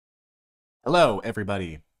Hello,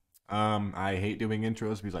 everybody. I hate doing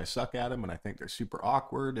intros because I suck at them and I think they're super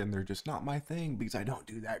awkward and they're just not my thing because I don't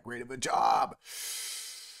do that great of a job.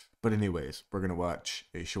 But anyways, we're going to watch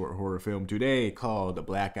a short horror film today called A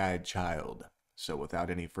Black-Eyed Child. So without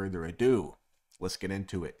any further ado, let's get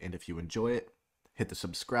into it. And if you enjoy it, hit the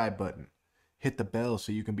subscribe button. Hit the bell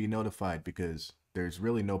so you can be notified because there's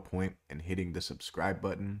really no point in hitting the subscribe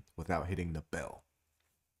button without hitting the bell.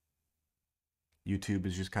 YouTube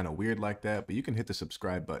is just kind of weird like that, but you can hit the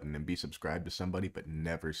subscribe button and be subscribed to somebody but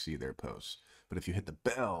never see their posts. But if you hit the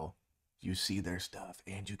bell, you see their stuff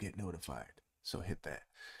and you get notified. So hit that.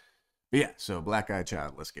 But yeah, so Black-Eyed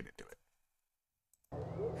Child, let's get into it.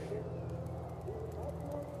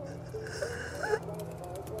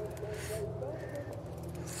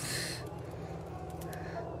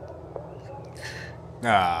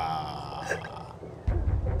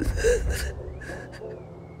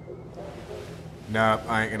 Nope,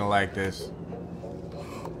 I ain't gonna like this.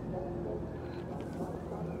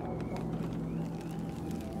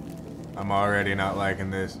 I'm already not liking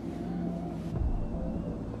this.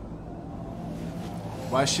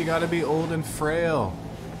 Why she gotta be old and frail?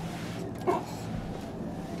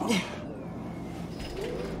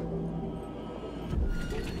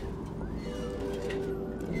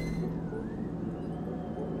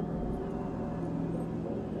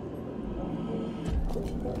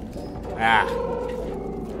 Ah.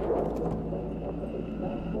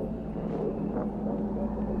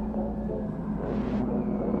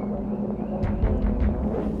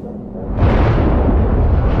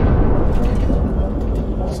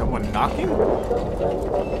 Someone knocking?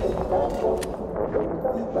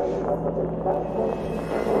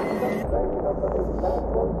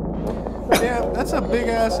 Damn, that's a big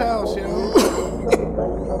ass house, you know?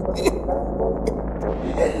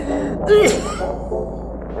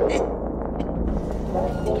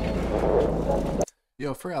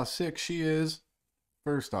 Yo, for how sick she is,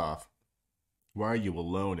 first off, why are you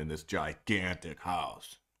alone in this gigantic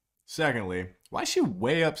house? Secondly, why is she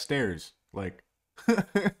way upstairs? Like,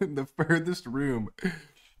 the furthest room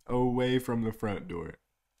away from the front door.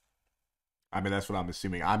 I mean, that's what I'm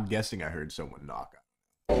assuming. I'm guessing I heard someone knock.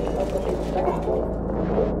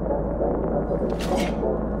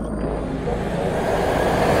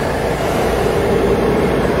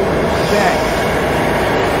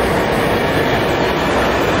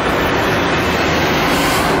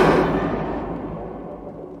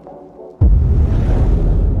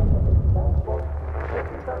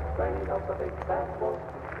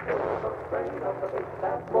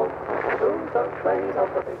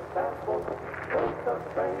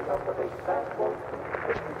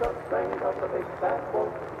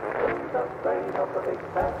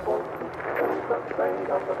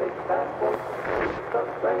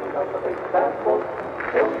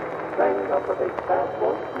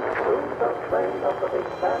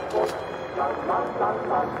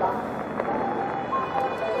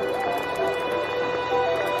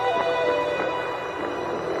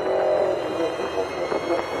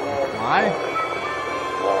 Why?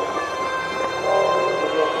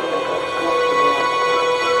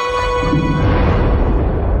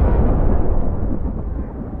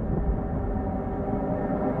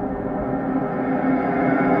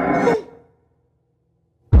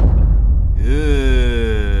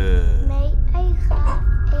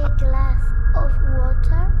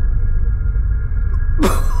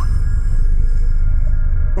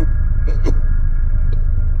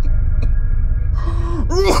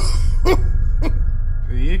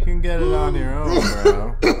 You can get it on your own,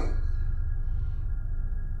 bro.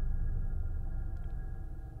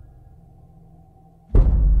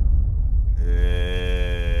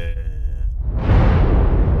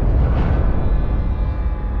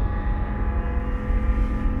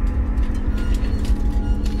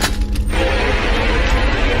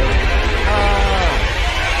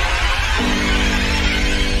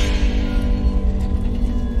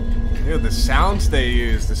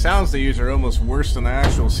 The sounds they use are almost worse than the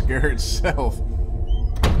actual scare itself.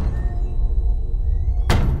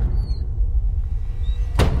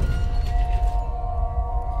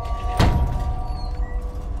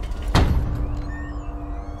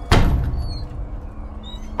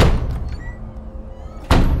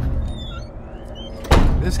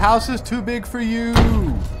 This house is too big for you.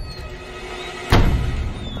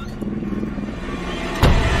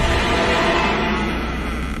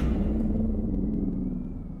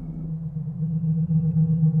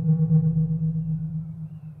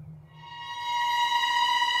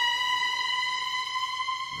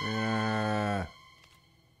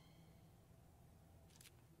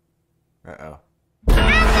 Uh-oh.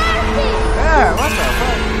 Yeah, what the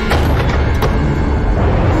fuck?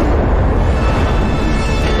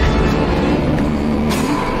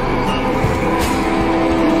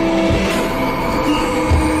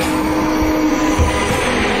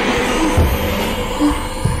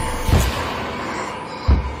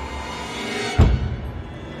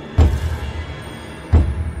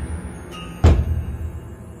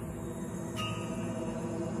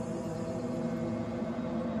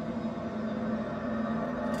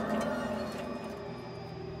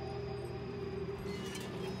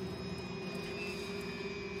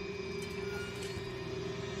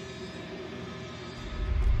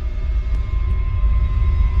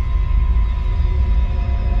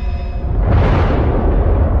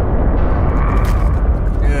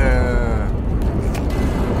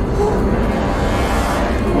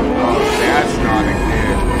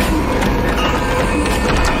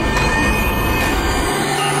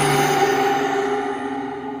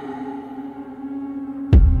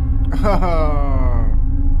 Oh.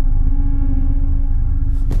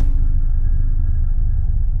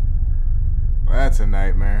 That's a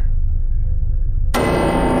nightmare.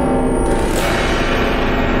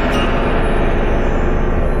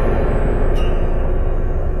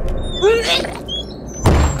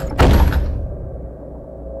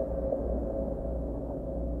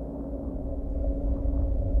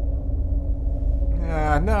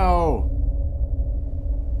 Ah, no.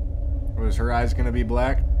 Was her eyes gonna be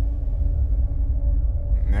black?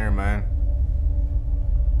 Never mind.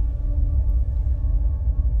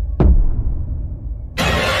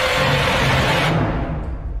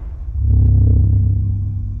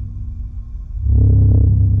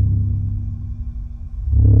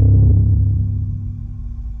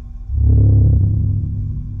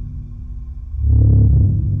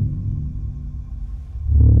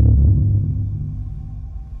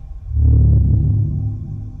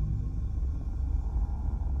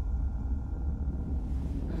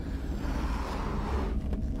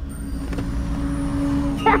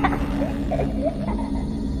 What the?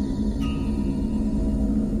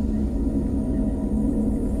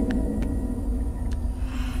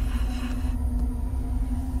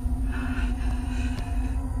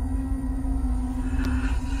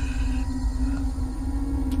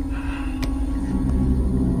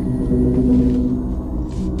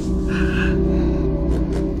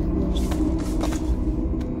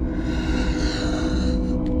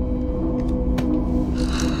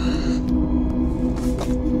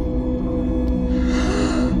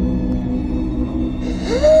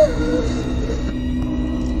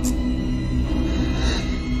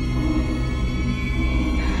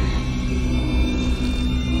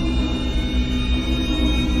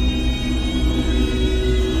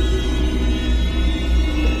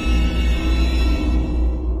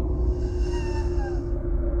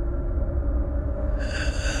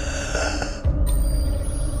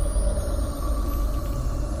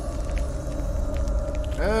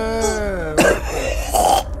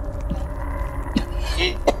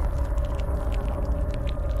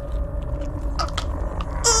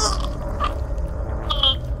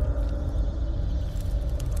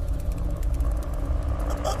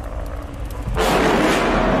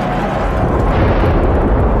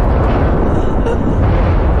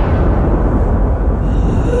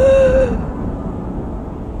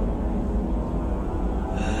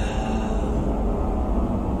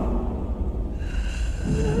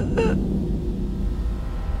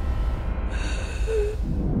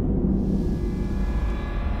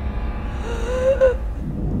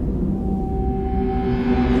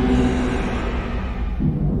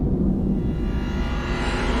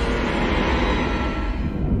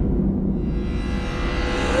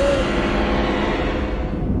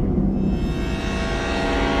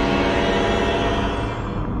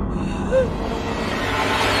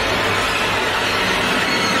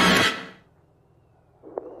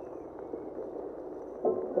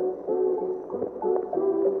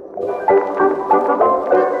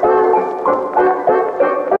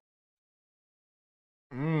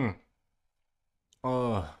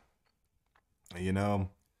 Oh, you know,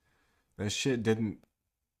 that shit didn't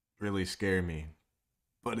really scare me,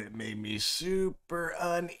 but it made me super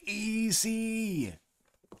uneasy.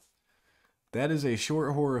 That is a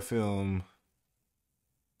short horror film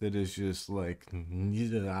that is just like, I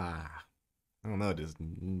don't know, just,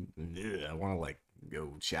 I want to like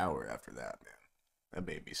go shower after that, man. That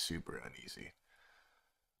made me super uneasy.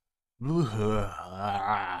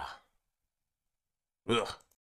 Ugh.